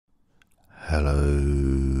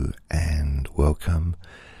Hello and welcome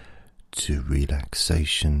to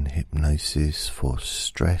Relaxation Hypnosis for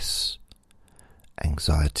stress,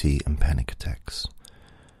 anxiety and panic attacks.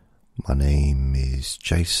 My name is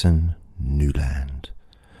Jason Newland.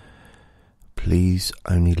 Please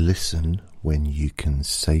only listen when you can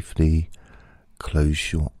safely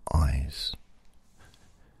close your eyes.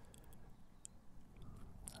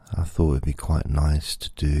 I thought it'd be quite nice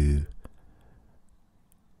to do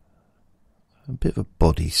a bit of a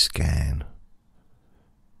body scan,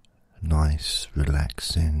 a nice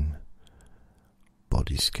relaxing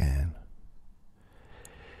body scan.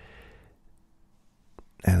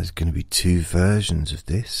 Now there's going to be two versions of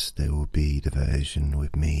this. There will be the version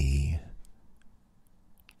with me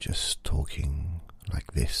just talking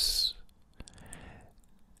like this,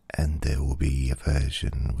 and there will be a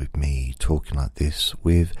version with me talking like this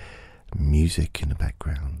with music in the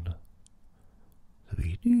background.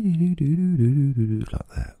 Like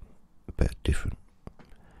that, a bit different.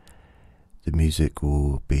 The music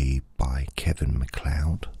will be by Kevin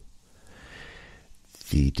MacLeod.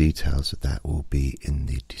 The details of that will be in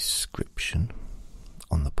the description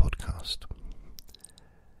on the podcast.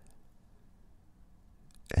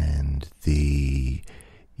 And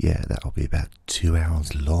that'll be about 2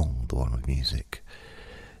 hours long, the one with music.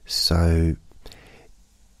 So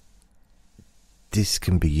this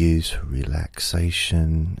can be used for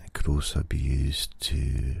relaxation. It could also be used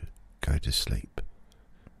to go to sleep,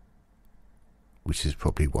 which is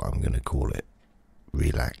probably what I'm going to call it.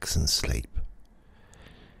 Relax and sleep.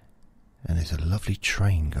 And there's a lovely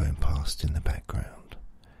train going past in the background.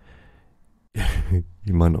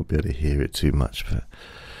 You might not be able to hear it too much, but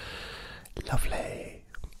lovely.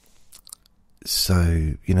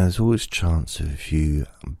 So, there's always a chance of a few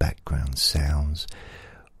background sounds.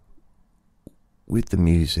 With the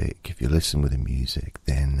music, if you listen with the music,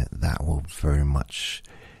 then that will very much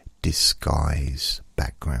disguise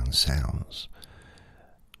background sounds.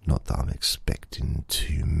 Not that I'm expecting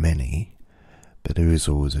too many, but there is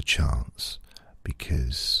always a chance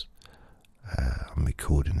because I'm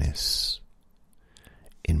recording this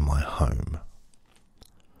in my home.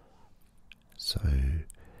 So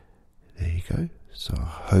there you go. So I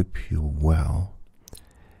hope you're well.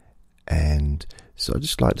 And so I'd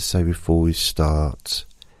just like to say before we start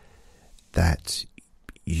that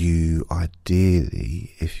you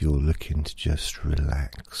ideally, if you're looking to just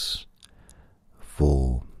relax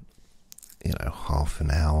for half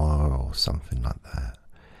an hour or something like that,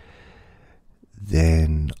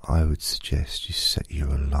 then I would suggest you set your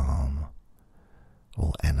alarm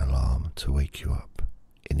or an alarm to wake you up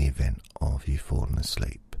in the event of you falling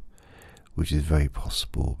asleep, which is very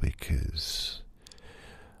possible because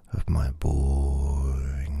of my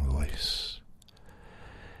boring voice.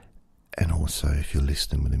 And also if you're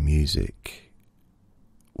listening with the music,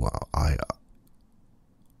 well, I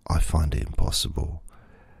find it impossible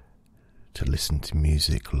to listen to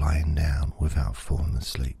music lying down without falling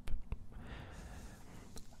asleep.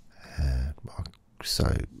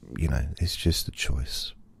 So, it's just a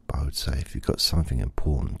choice. But I would say if you've got something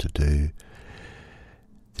important to do,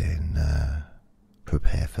 then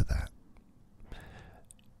prepare for that.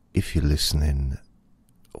 If you're listening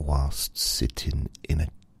whilst sitting in a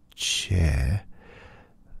chair,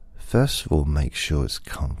 first of all, make sure it's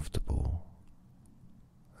comfortable.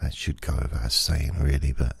 That should go without saying,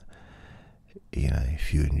 really, but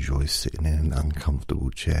if you enjoy sitting in an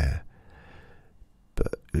uncomfortable chair,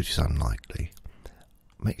 but which is unlikely,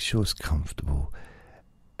 make sure it's comfortable.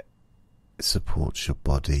 It supports your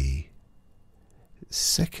body.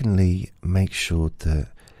 Secondly, make sure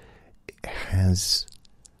that it has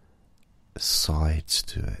sides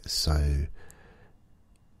to it, so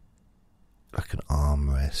like an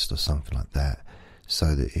armrest or something like that,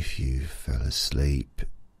 so that if you fell asleep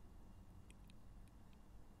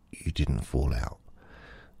you didn't fall out.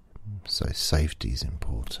 So safety is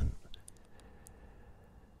important.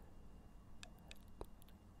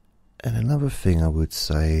 And another thing I would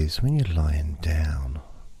say is when you're lying down,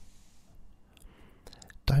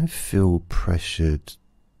 don't feel pressured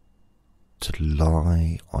to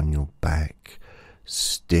lie on your back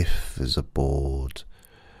stiff as a board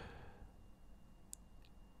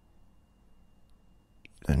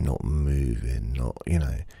and not moving,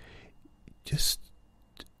 just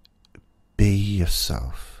be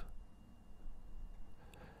yourself.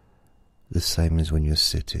 The same as when you're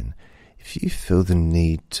sitting. If you feel the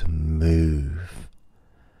need to move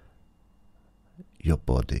your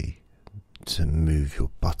body, to move your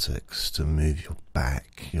buttocks, to move your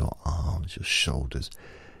back, your arms, your shoulders,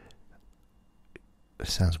 it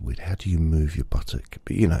sounds weird, how do you move your buttock?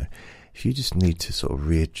 But you know, if you just need to sort of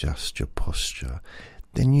readjust your posture,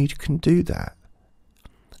 then you can do that.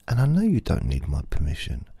 And I know you don't need my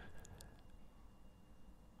permission,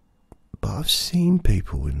 but I've seen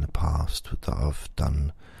people in the past that I've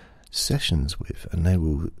done sessions with, and they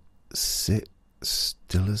will sit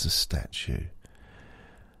still as a statue.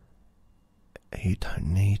 You don't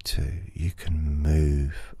need to. You can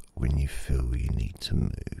move when you feel you need to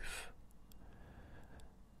move.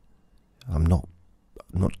 I'm not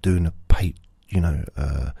doing a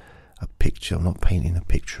picture. I'm not painting a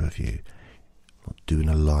picture of you. I'm not doing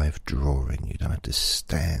a live drawing. You don't have to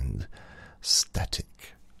stand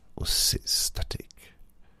static or sit static.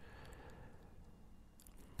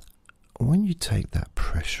 When you take that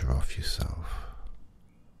pressure off yourself,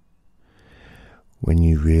 when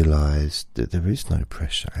you realise that there is no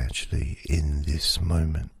pressure actually in this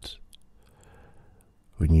moment,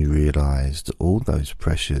 when you realise that all those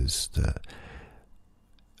pressures that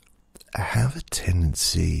have a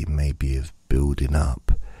tendency maybe of building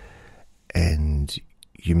up, and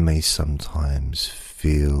you may sometimes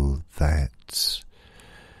feel that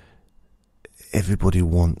everybody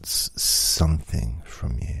wants something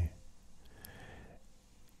from you.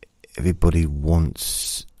 Everybody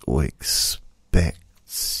wants or expects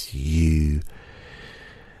you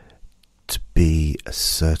to be a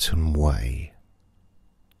certain way,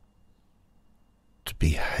 to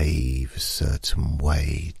behave a certain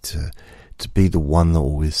way, to be the one that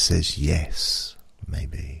always says yes,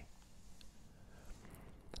 maybe.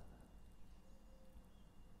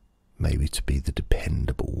 Maybe to be the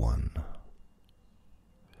dependable one.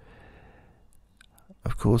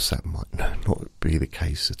 Of course, that might not be the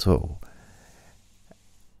case at all.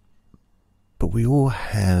 But we all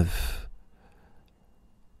have,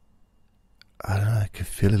 I don't know, it can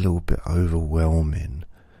feel a little bit overwhelming,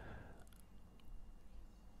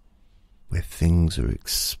 where things are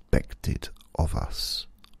expected of us.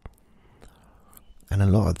 And a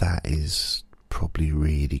lot of that is probably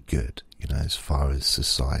really good, you know, as far as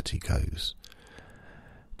society goes.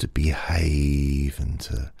 To behave and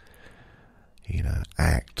to, you know,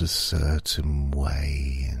 act a certain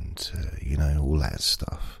way and to, you know, all that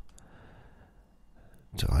stuff.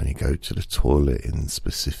 To only go to the toilet in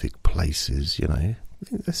specific places, you know,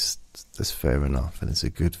 that's fair enough and it's a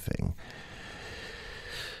good thing.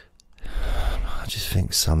 I just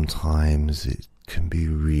think sometimes it can be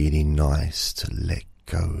really nice to let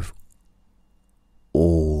go of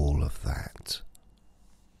all of that.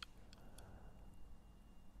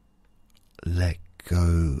 Let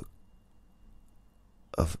go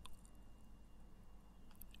of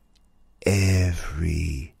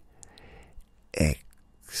every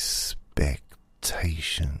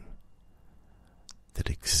expectation that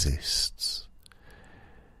exists,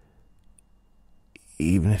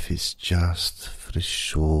 even if it's just for the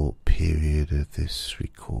short period of this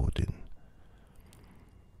recording.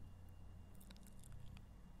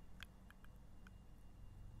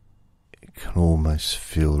 It can almost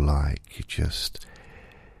feel like you're just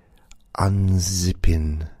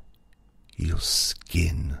unzipping your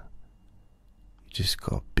skin. You just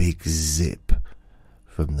got a big zip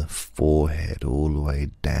from the forehead all the way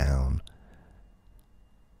down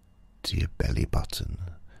to your belly button,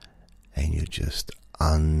 and you're just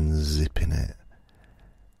unzipping it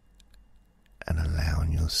and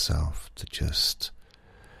allowing yourself to just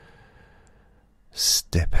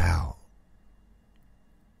step out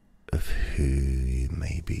of who you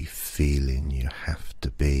may be feeling you have to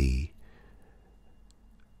be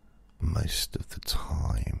most of the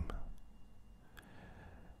time.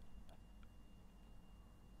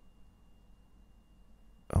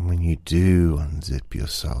 And when you do unzip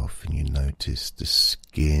yourself and you notice the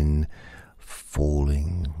skin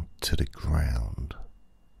falling to the ground,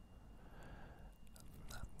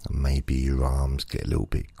 and maybe your arms get a little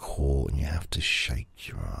bit caught and you have to shake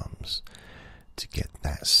your arms to get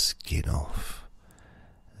that skin off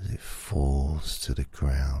as it falls to the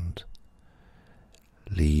ground,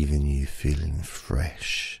 leaving you feeling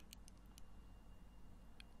fresh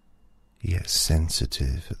yet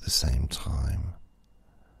sensitive at the same time.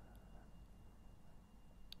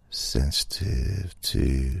 Sensitive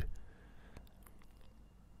to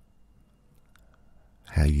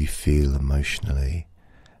how you feel emotionally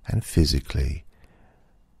and physically,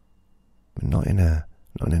 but not in a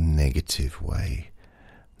negative way,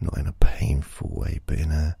 not in a painful way, but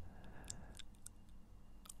in a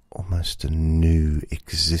almost a new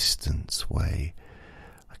existence way,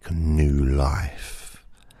 like a new life,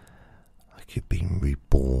 like you're being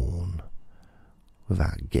reborn,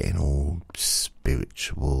 without getting all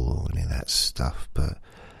spiritual or any of that stuff, but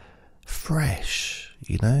fresh,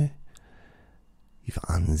 you know? You've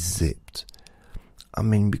unzipped. I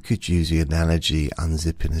mean, we could use the analogy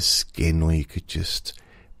unzipping a skin, or you could just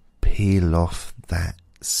peel off that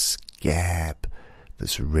scab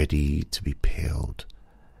that's ready to be peeled.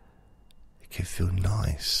 It can feel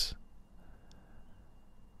nice.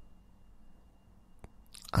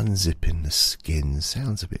 Unzipping the skin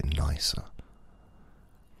sounds a bit nicer.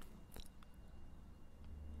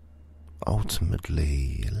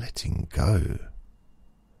 Ultimately, letting go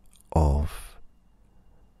of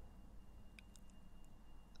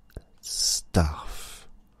stuff.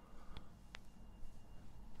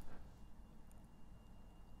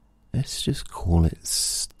 Let's just call it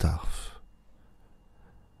stuff.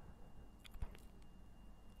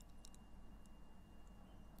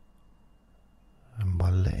 And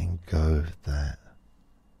by letting go of that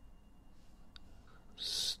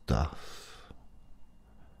stuff,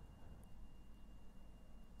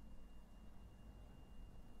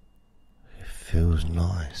 it feels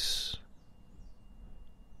nice.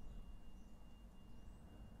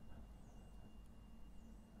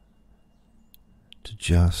 To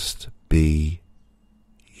just be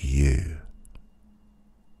you.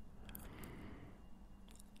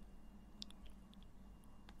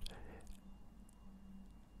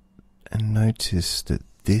 And notice that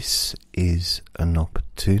this is an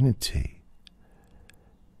opportunity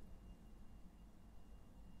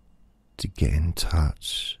to get in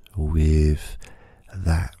touch with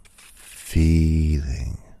that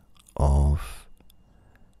feeling of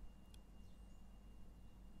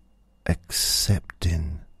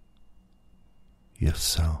accepting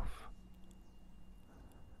yourself.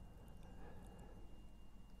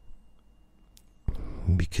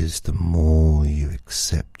 Because the more you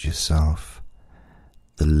accept yourself,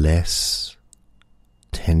 the less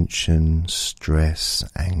tension, stress,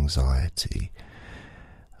 anxiety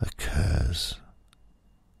occurs.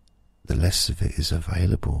 The less of it is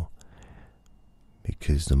available,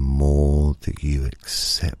 because the more that you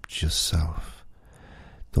accept yourself,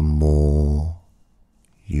 the more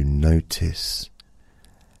you notice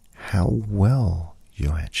how well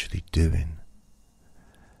you're actually doing,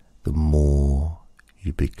 the more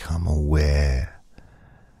you become aware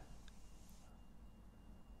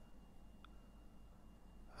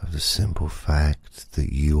of the simple fact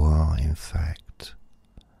that you are, in fact,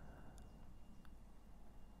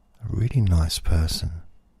 a really nice person,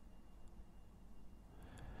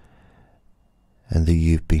 and that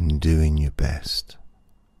you've been doing your best.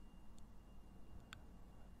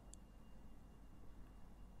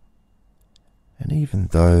 And even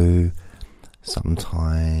though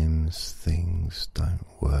sometimes things don't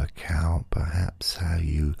work out perhaps how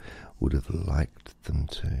you would have liked them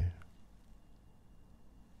to,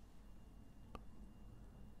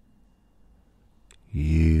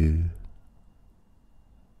 you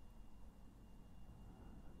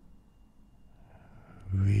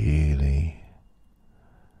really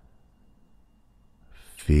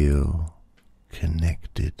feel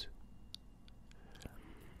connected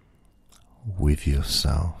with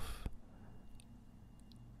yourself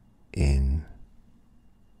in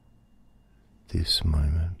this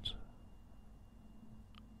moment.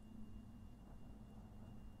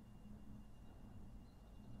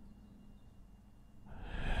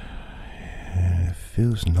 It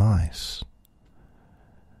feels nice.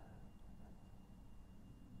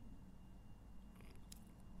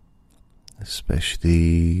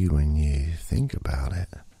 Especially when you think about it.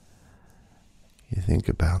 You think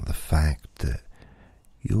about the fact that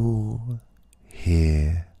you're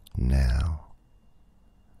here now.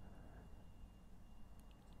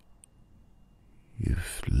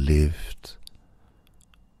 You've lived,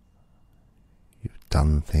 you've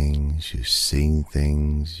done things, you've seen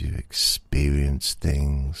things, you've experienced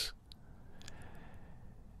things.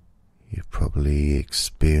 You've probably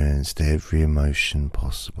experienced every emotion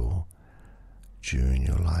possible during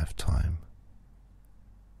your lifetime.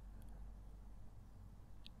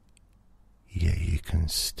 Yet you can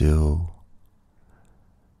still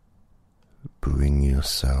bring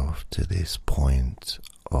yourself to this point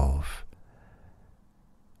of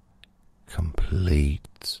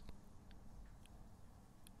complete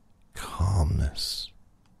calmness.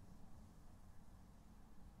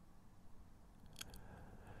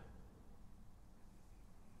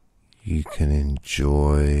 You can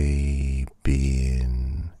enjoy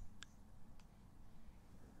being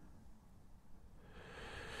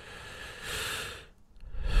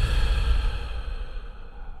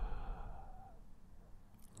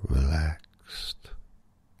relaxed.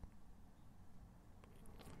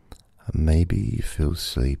 And maybe you feel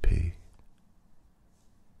sleepy.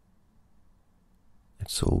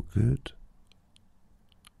 It's that's all good.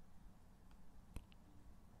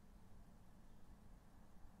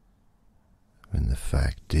 And the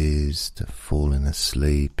fact is that falling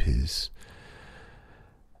asleep is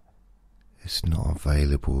it's not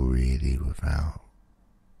available really without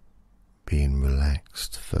being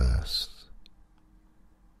relaxed first.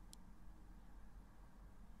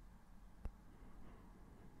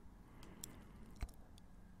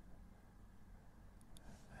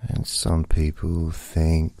 And some people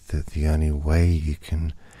think that the only way you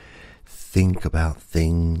can think about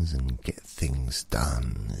things and get things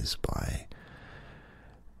done is by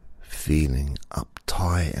feeling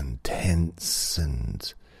uptight and tense,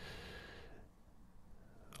 and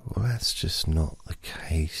well, that's just not the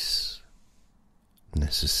case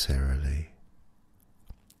necessarily.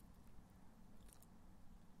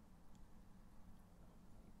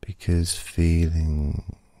 Because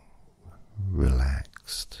feeling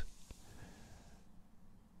relaxed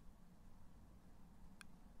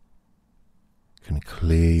can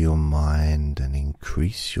clear your mind and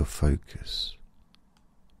increase your focus.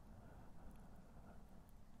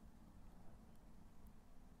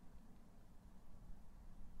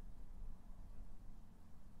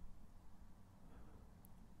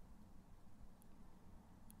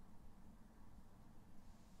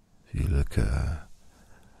 If you look at,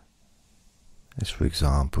 for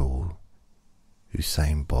example,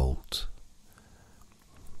 Usain Bolt.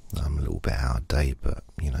 I'm a little bit out of date, but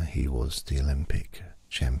he was the Olympic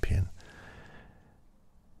champion.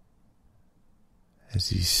 As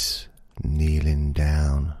he's kneeling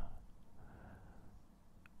down,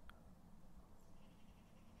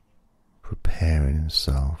 preparing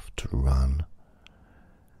himself to run,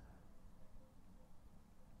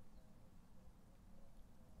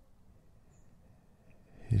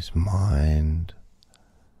 his mind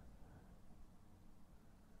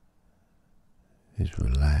is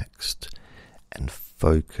relaxed and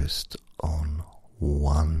focused on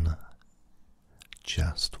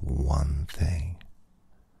just one thing.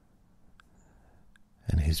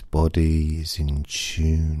 And his body is in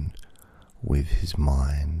tune with his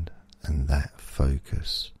mind and that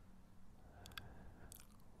focus,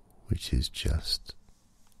 which is just,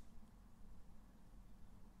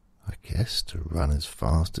 I guess, to run as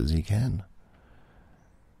fast as he can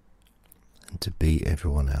and to beat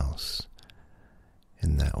everyone else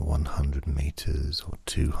in that 100 meters or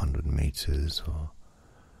 200 meters, or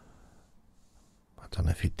I don't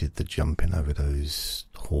know if he did the jumping over those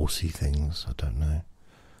horsey things, I don't know.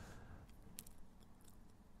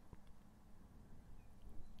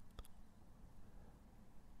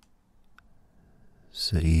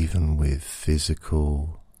 So even with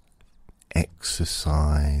physical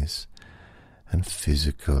exercise and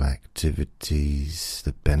physical activities,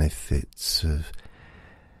 the benefits of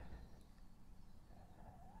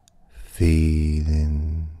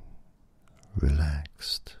feeling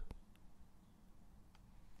relaxed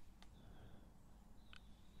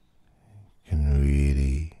can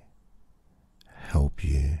really help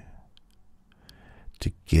you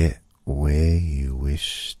to get where you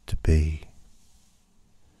wish to be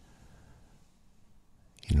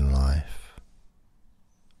in life.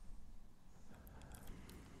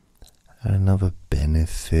 And another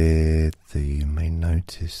benefit that you may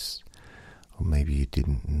notice, or maybe you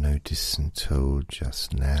didn't notice until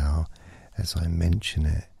just now as I mention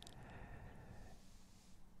it,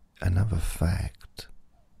 another fact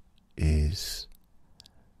is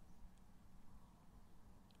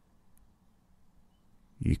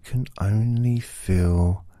you can only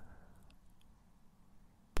feel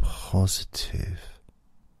positive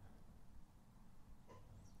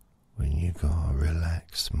when you got a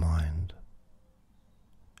relaxed mind.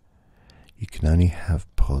 You can only have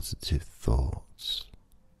positive thoughts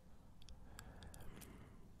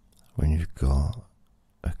when you've got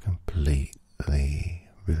a completely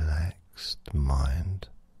relaxed mind.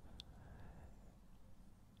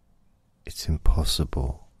 It's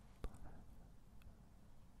impossible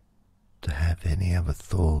to have any other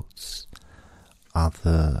thoughts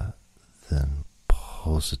other than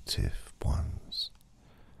positive ones.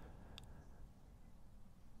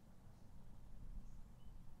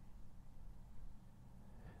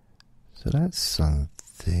 So that's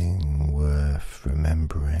something worth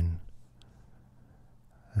remembering.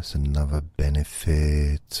 That's another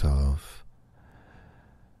benefit of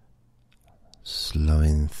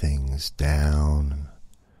slowing things down.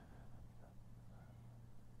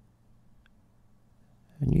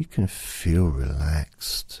 And you can feel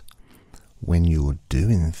relaxed when you're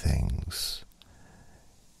doing things.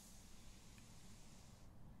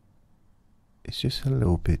 It's just a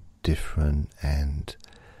little bit different, and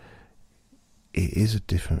it is a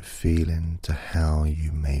different feeling to how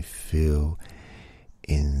you may feel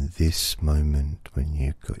in this moment when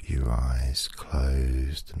you've got your eyes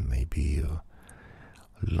closed and maybe you're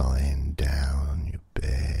lying down on your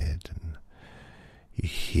bed and you're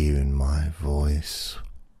hearing my voice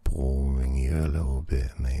boring you a little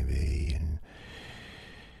bit maybe, and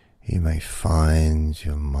you may find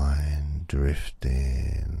your mind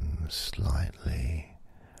drifting slightly.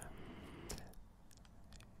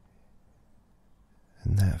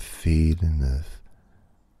 And that feeling of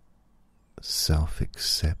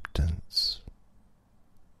self-acceptance,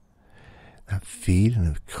 that feeling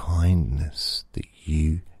of kindness that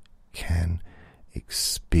you can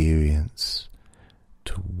experience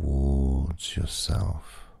towards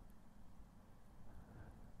yourself.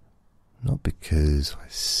 Not because I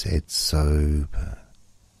said so, but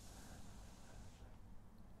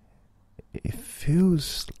it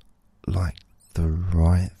feels like the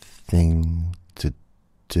right thing to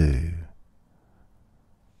do.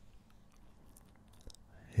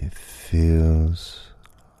 It feels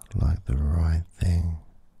like the right thing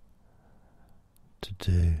to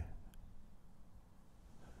do.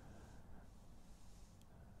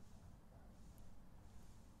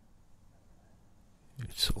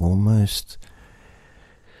 It's almost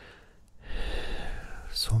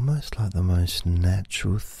like the most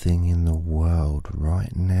natural thing in the world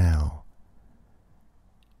right now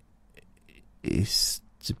is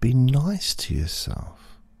to be nice to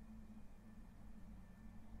yourself.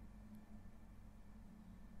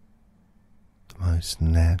 The most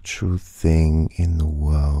natural thing in the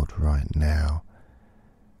world right now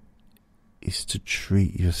is to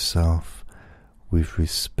treat yourself with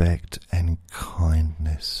respect and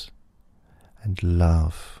kindness and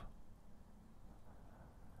love.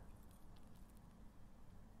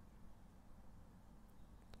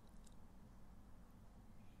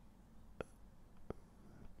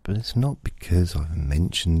 But it's not because I've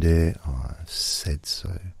mentioned it or I've said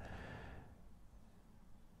so.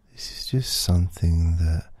 This is just something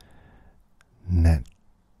that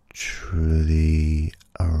naturally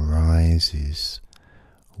arises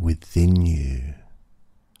within you.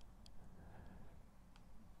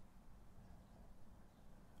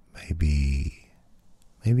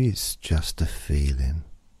 Maybe it's just a feeling,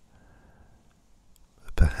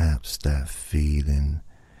 but perhaps that feeling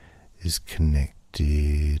is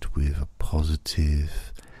connected with a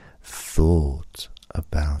positive thought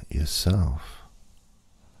about yourself.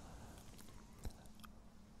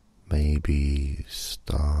 Maybe you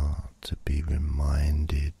start to be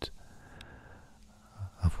reminded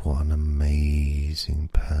of what an amazing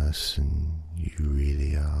person you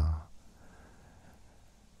really are,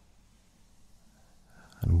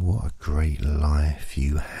 and what a great life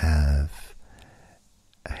you have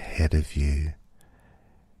ahead of you.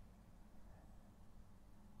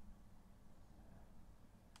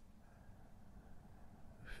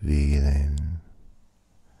 Feeling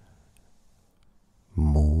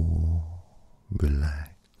more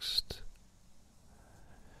relaxed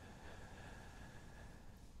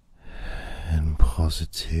and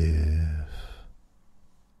positive,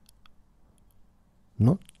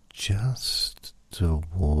 not just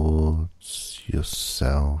towards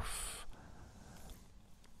yourself,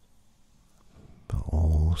 but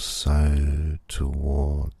also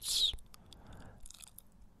towards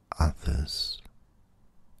others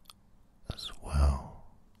as well.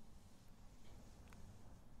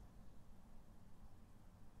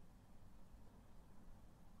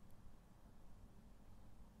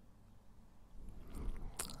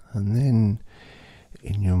 And then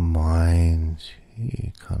in your mind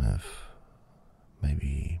you kind of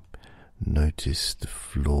maybe notice the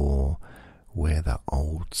floor where the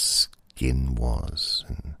old skin was,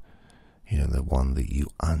 and the one that you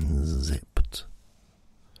unzipped,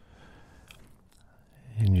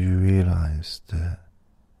 and you realize that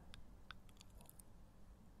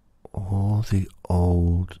all the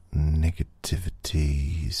old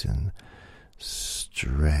negativities and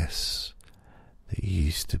stress that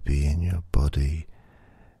used to be in your body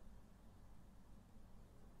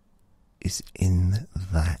is in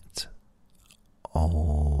that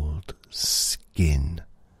old skin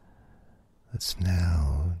that's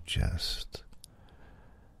now just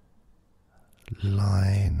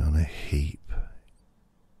lying on a heap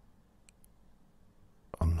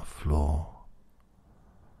on the floor,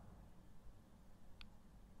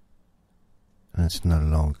 and it's no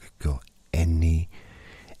longer got any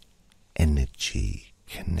energy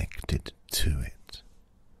connected to it.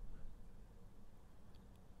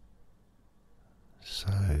 So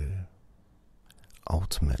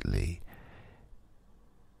ultimately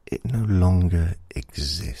it no longer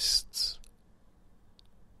exists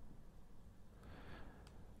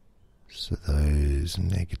So those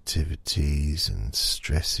negativities and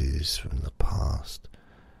stresses from the past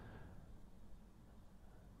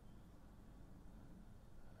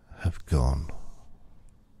have gone.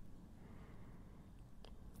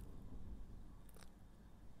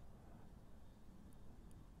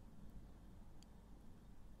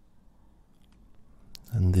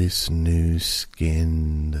 And this new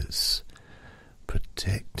skin that's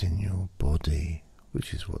protecting your body,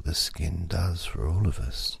 which is what the skin does for all of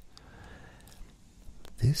us,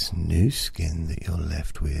 this new skin that you're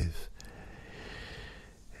left with,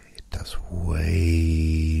 it does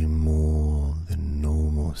way more than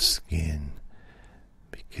normal skin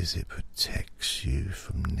because it protects you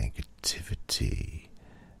from negativity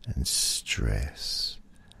and stress.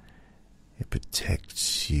 It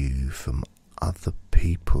protects you from other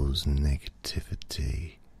people's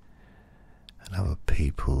negativity and other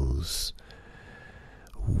people's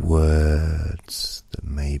words that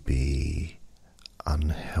may be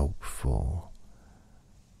unhelpful,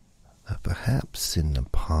 that perhaps in the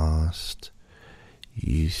past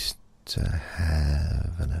used to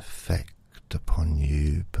have an effect upon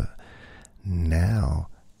you, but now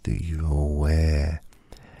that you're aware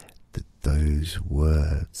that those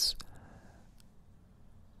words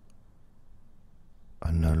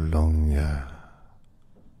are no longer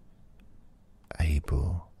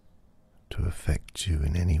able to affect you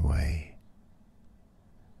in any way,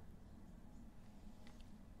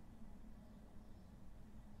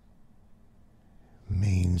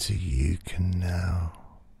 means that you can now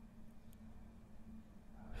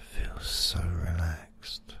feel so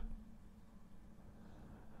relaxed,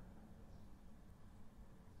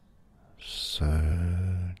 so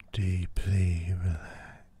deeply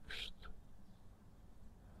relaxed.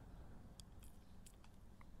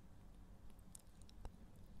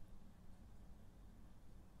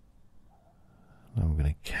 I'm going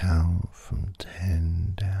to count from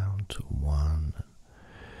 10 down to 1.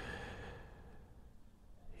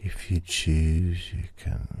 If you choose, you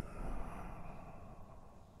can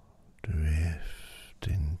drift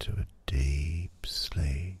into a deep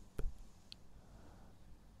sleep.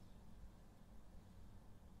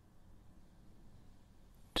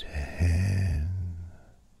 10,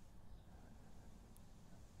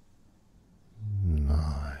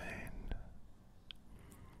 9,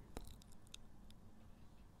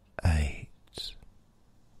 8,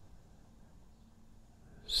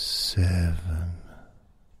 7,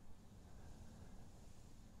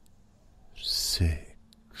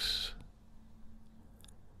 6,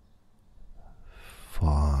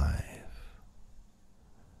 5,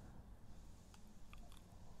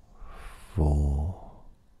 4,